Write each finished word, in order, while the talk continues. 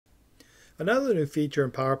Another new feature in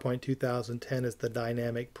PowerPoint 2010 is the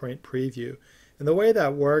dynamic print preview. And the way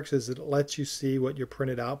that works is it lets you see what your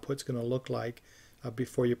printed output is going to look like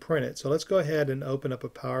before you print it. So let's go ahead and open up a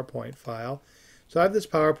PowerPoint file. So I have this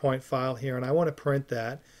PowerPoint file here and I want to print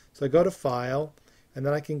that. So I go to File and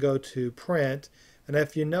then I can go to Print. And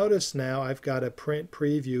if you notice now I've got a print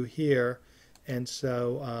preview here, and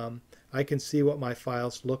so I can see what my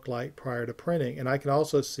files look like prior to printing. And I can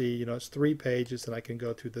also see, it's 3 pages and I can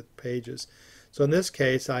go through the pages. So in this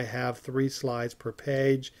case I have 3 slides per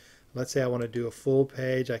page. Let's say I want to do a full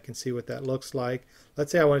page. I can see what that looks like.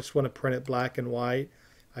 Let's say I just want to print it black and white.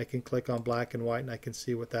 I can click on black and white and I can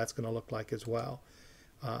see what that's going to look like as well.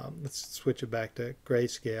 Let's switch it back to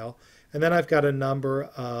grayscale. And then I've got a number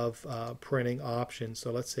of printing options.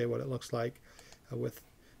 So let's say what it looks like with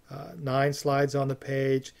 9 slides on the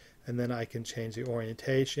page, and then I can change the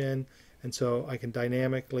orientation. And so I can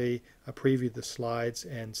dynamically preview the slides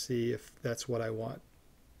and see if that's what I want.